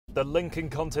The Lincoln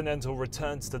Continental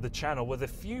returns to the channel with a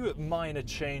few minor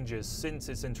changes since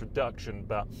its introduction,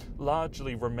 but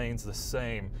largely remains the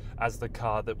same as the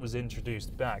car that was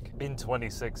introduced back in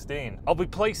 2016. I'll be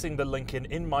placing the Lincoln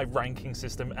in my ranking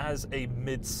system as a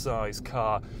mid-size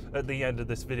car at the end of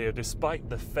this video, despite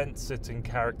the fence-sitting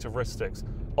characteristics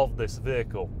of this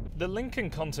vehicle. The Lincoln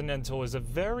Continental is a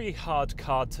very hard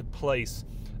car to place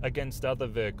against other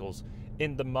vehicles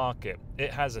in the market.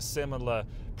 It has a similar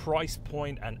price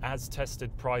point and as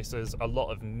tested prices, a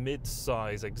lot of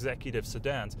mid-size executive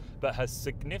sedans, but has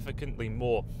significantly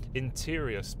more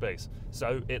interior space.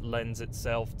 So it lends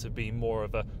itself to be more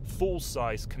of a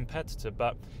full-size competitor,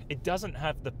 but it doesn't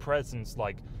have the presence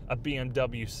like a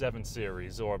BMW 7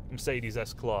 Series or Mercedes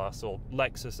S-Class or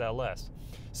Lexus LS.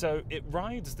 So it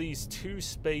rides these two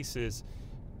spaces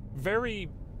very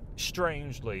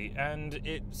strangely, and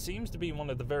it seems to be one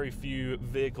of the very few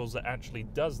vehicles that actually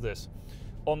does this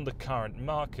on the current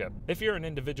market. If you're an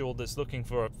individual that's looking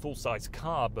for a full-size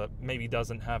car but maybe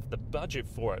doesn't have the budget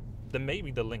for it, then maybe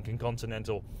the Lincoln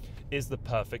Continental is the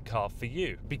perfect car for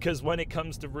you. Because when it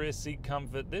comes to rear seat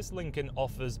comfort, this Lincoln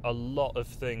offers a lot of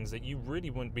things that you really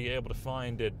wouldn't be able to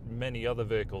find in many other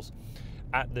vehicles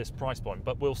at this price point,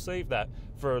 but we'll save that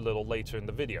for a little later in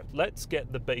the video. Let's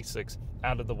get the basics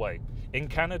out of the way. In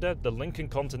Canada, the Lincoln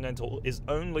Continental is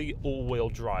only all-wheel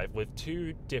drive with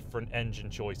two different engine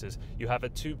choices. You have a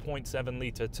 2.7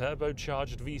 litre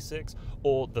turbocharged V6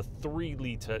 or the 3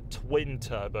 litre twin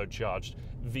turbocharged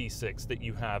V6 that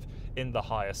you have in the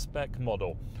higher spec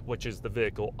model, which is the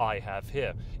vehicle I have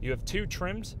here. You have two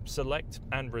trims, Select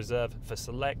and Reserve. For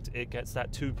Select, it gets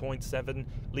that 2.7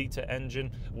 litre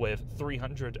engine with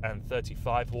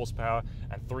 335 horsepower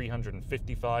and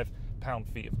 355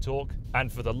 pound-feet of torque.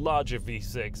 And for the larger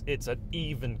V6, it's an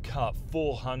even cut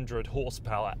 400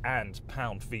 horsepower and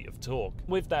pound-feet of torque.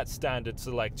 With that standard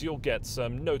Select, you'll get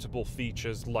some notable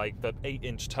features like the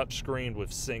 8-inch touchscreen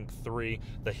with Sync 3,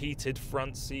 the heated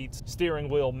front seats, steering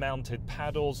wheel mounted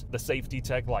paddles, the safety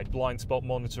tech like blind spot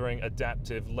monitoring,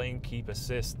 adaptive lane keep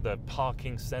assist, the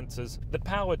parking sensors, the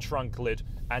power trunk lid,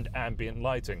 and ambient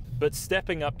lighting. But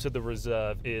stepping up to the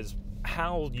Reserve is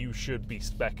how you should be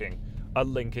speccing a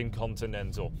Lincoln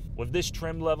Continental. With this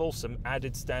trim level, some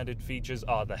added standard features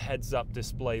are the heads-up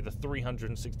display, the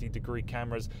 360-degree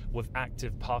cameras with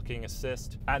active parking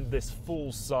assist, and this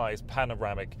full-size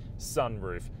panoramic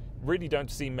sunroof. Really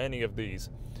don't see many of these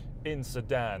in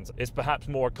sedans. It's perhaps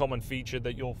more a common feature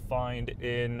that you'll find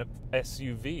in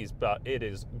SUVs, but it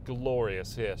is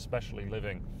glorious here, especially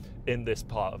living in this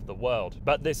part of the world.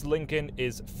 But this Lincoln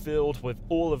is filled with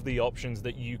all of the options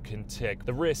that you can tick.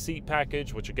 The rear seat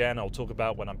package, which again I'll talk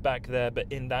about when I'm back there,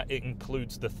 but in that it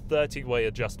includes the 30-way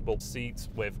adjustable seats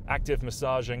with active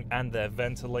massaging, and they're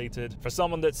ventilated. For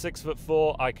someone that's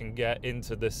 6'4", I can get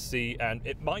into this seat, and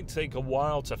it might take a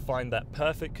while to find that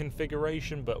perfect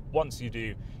configuration, but once you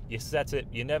do, you set it,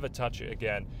 you never touch it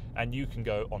again, and you can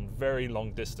go on very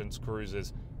long distance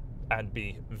cruises and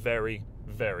be very,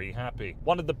 very happy.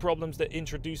 One of the problems that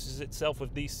introduces itself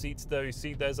with these seats though, you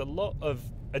see there's a lot of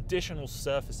additional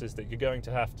surfaces that you're going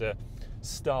to have to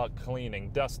start cleaning.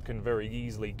 Dust can very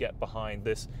easily get behind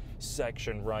this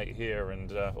section right here,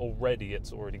 and already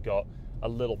it's already got a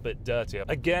little bit dirtier.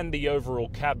 Again, the overall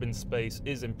cabin space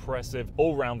is impressive.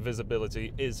 All-round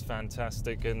visibility is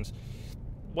fantastic, and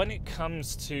when it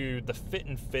comes to the fit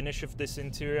and finish of this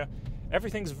interior,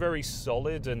 everything's very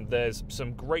solid and there's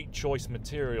some great choice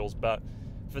materials, but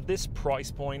for this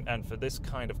price point and for this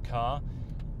kind of car,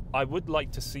 I would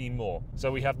like to see more.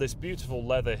 So we have this beautiful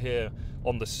leather here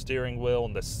on the steering wheel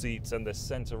and the seats and the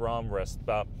center armrest,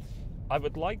 but I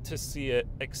would like to see it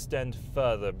extend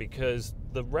further, because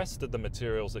the rest of the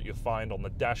materials that you'll find on the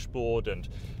dashboard and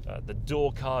the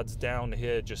door cards down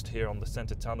here, just here on the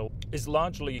center tunnel, is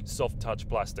largely soft touch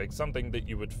plastic, something that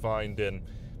you would find in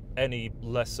any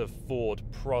lesser Ford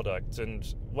product.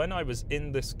 And when I was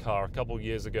in this car a couple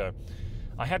years ago,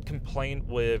 I had complaint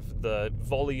with the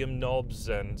volume knobs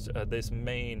and this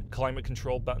main climate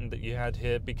control button that you had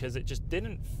here, because it just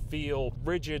didn't feel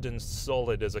rigid and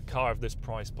solid as a car of this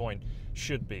price point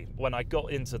should be. When I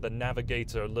got into the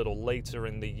Navigator a little later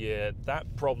in the year,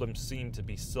 that problem seemed to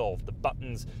be solved. The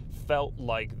buttons felt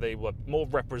like they were more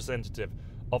representative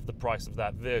of the price of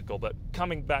that vehicle. But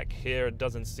coming back here, it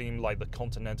doesn't seem like the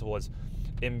Continental has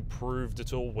improved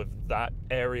at all with that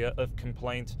area of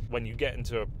complaint. When you get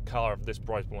into a car of this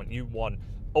price point, you want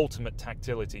ultimate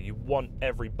tactility. You want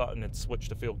every button and switch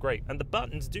to feel great. And the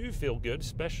buttons do feel good,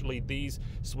 especially these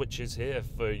switches here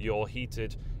for your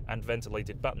heated and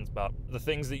ventilated buttons. But the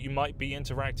things that you might be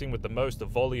interacting with the most, the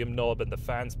volume knob and the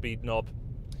fan speed knob,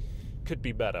 could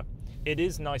be better. It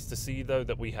is nice to see though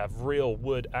that we have real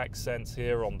wood accents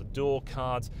here on the door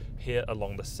cards, here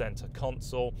along the center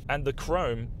console, and the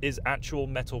chrome is actual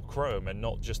metal chrome and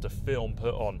not just a film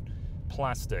put on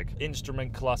plastic.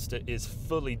 Instrument cluster is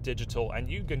fully digital, and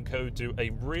you can go to a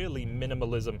really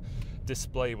minimalism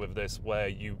display with this where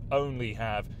you only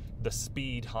have the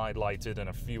speed highlighted and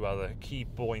a few other key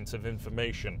points of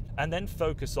information, and then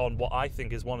focus on what I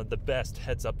think is one of the best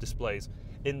heads-up displays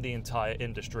in the entire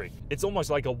industry. It's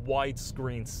almost like a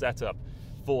widescreen setup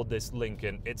for this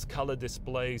Lincoln. It's color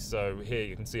display, so here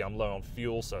you can see I'm low on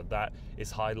fuel, so that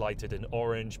is highlighted in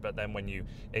orange, but then when you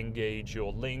engage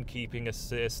your lane keeping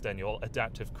assist and your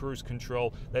adaptive cruise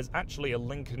control, there's actually a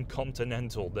Lincoln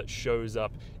Continental that shows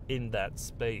up in that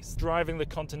space. Driving the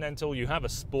Continental, you have a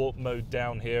sport mode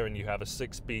down here and you have a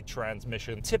 6-speed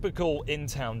transmission. Typical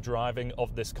in-town driving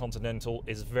of this Continental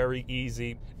is very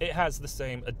easy. It has the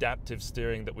same adaptive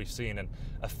steering that we've seen in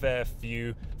a fair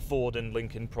few Ford and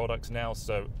Lincoln products now,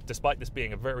 so despite this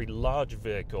being a very large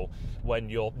vehicle, when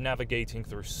you're navigating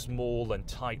through small and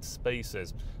tight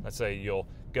spaces, let's say you're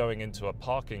going into a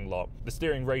parking lot, the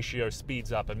steering ratio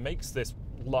speeds up and makes this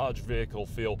large vehicle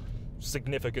feel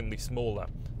significantly smaller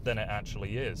than it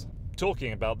actually is.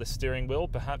 Talking about the steering wheel,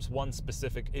 perhaps one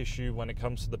specific issue when it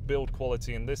comes to the build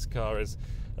quality in this car is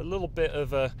a little bit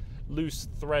of a loose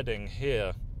threading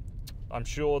here. I'm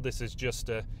sure this is just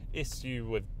an issue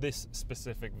with this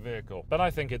specific vehicle, but I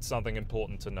think it's something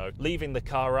important to note. Leaving the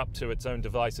car up to its own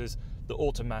devices, the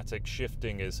automatic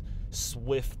shifting is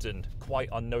swift and quite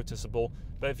unnoticeable,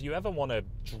 but if you ever want to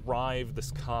drive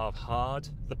this car hard,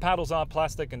 the paddles are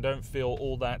plastic and don't feel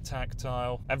all that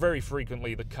tactile, and very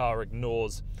frequently the car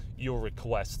ignores your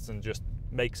requests and just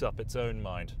makes up its own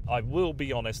mind. I will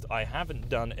be honest, I haven't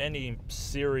done any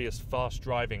serious fast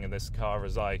driving in this car,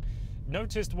 as I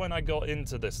noticed when I got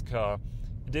into this car.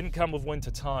 It didn't come with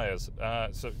winter tires,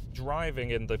 so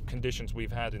driving in the conditions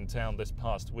we've had in town this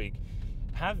past week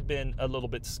have been a little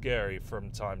bit scary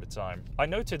from time to time. I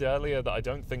noted earlier that I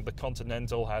don't think the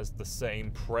Continental has the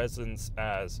same presence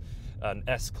as an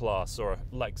S-Class or a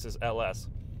Lexus LS,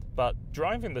 but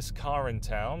driving this car in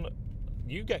town,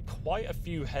 you get quite a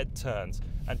few head turns,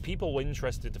 and people were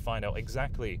interested to find out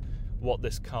exactly what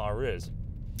this car is.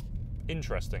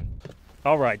 Interesting.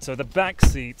 Alright, so the back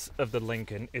seat of the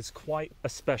Lincoln is quite a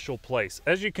special place.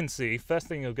 As you can see, first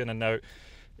thing you're going to note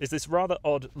is this rather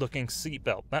odd looking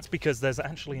seatbelt. That's because there's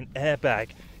actually an airbag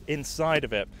inside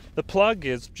of it. The plug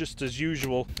is just as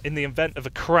usual. In the event of a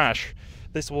crash,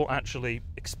 this will actually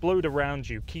explode around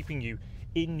you, keeping you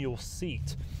in your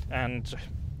seat. And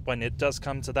when it does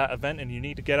come to that event and you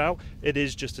need to get out, it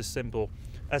is just as simple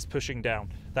as pushing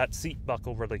down that seat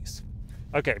buckle release.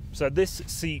 Okay, so this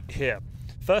seat here.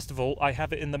 First of all, I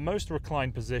have it in the most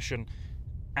reclined position,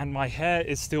 and my hair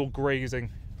is still grazing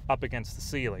up against the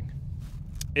ceiling.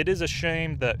 It is a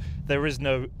shame that there is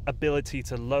no ability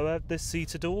to lower this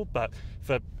seat at all, but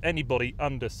for anybody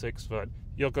under 6 foot,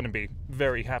 you're going to be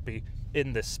very happy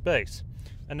in this space.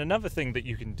 And another thing that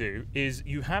you can do is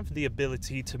you have the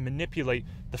ability to manipulate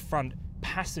the front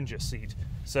passenger seat.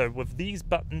 So with these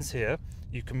buttons here,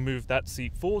 you can move that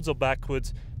seat forwards or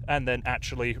backwards and then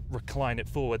actually recline it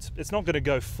forwards. It's not going to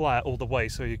go flat all the way,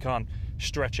 so you can't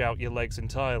stretch out your legs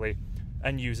entirely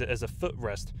and use it as a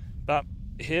footrest. But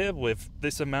here, with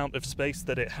this amount of space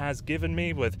that it has given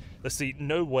me, with the seat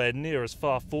nowhere near as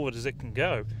far forward as it can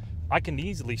go, I can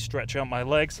easily stretch out my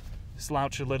legs,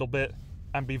 slouch a little bit,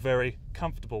 and be very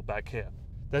comfortable back here.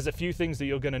 There's a few things that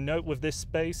you're going to note with this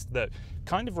space that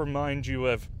kind of remind you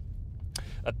of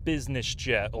a business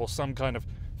jet or some kind of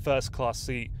first-class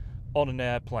seat on an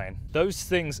airplane. Those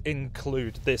things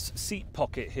include this seat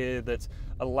pocket here that's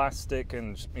elastic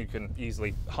and you can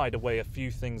easily hide away a few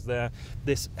things there.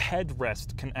 This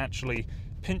headrest can actually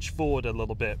pinch forward a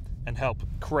little bit and help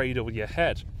cradle your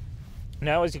head.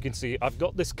 Now, as you can see, I've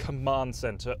got this command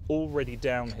center already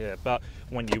down here, but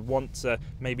when you want to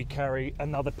maybe carry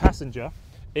another passenger,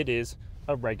 it is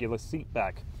a regular seat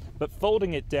back. But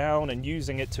folding it down and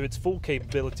using it to its full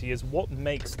capability is what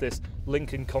makes this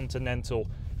Lincoln Continental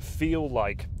feel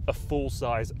like a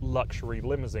full-size luxury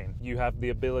limousine. You have the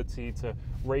ability to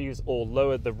raise or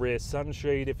lower the rear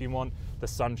sunshade if you want, the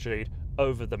sunshade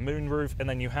over the moonroof, and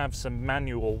then you have some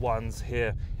manual ones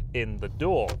here in the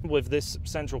door. With this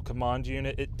central command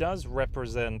unit, it does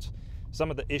represent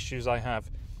some of the issues I have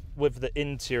with the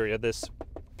interior. This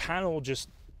panel just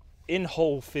in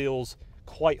whole feels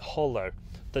quite hollow.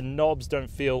 The knobs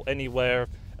don't feel anywhere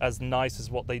as nice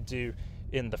as what they do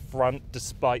in the front,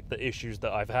 despite the issues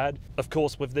that I've had. Of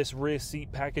course, with this rear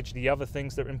seat package, the other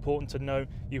things that are important to know,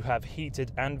 you have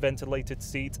heated and ventilated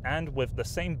seats, and with the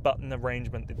same button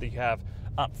arrangement that you have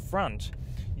up front,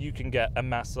 you can get a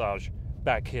massage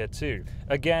back here too.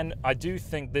 Again, I do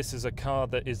think this is a car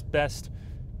that is best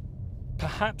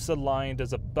perhaps aligned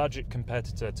as a budget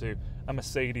competitor to a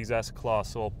Mercedes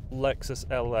S-Class or Lexus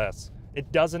LS.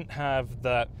 It doesn't have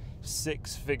that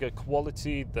six-figure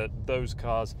quality that those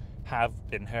cars have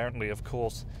inherently, of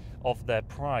course, of their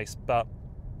price, but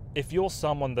if you're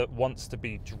someone that wants to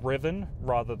be driven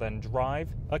rather than drive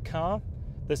a car,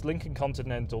 this Lincoln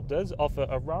Continental does offer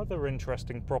a rather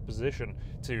interesting proposition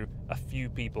to a few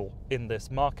people in this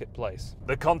marketplace.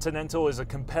 The Continental is a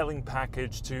compelling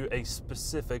package to a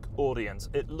specific audience.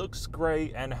 It looks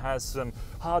great and has some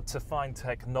hard-to-find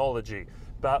technology,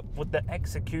 but with the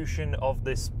execution of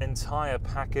this entire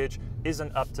package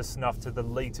isn't up to snuff to the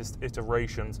latest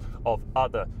iterations of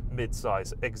other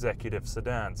mid-size executive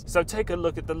sedans. So take a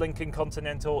look at the Lincoln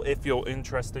Continental if you're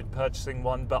interested in purchasing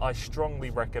one, but I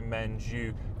strongly recommend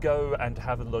you go and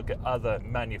have a look at other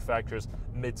manufacturers'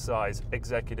 mid-size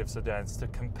executive sedans to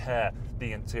compare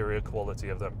the interior quality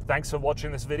of them. Thanks for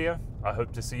watching this video. I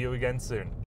hope to see you again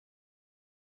soon.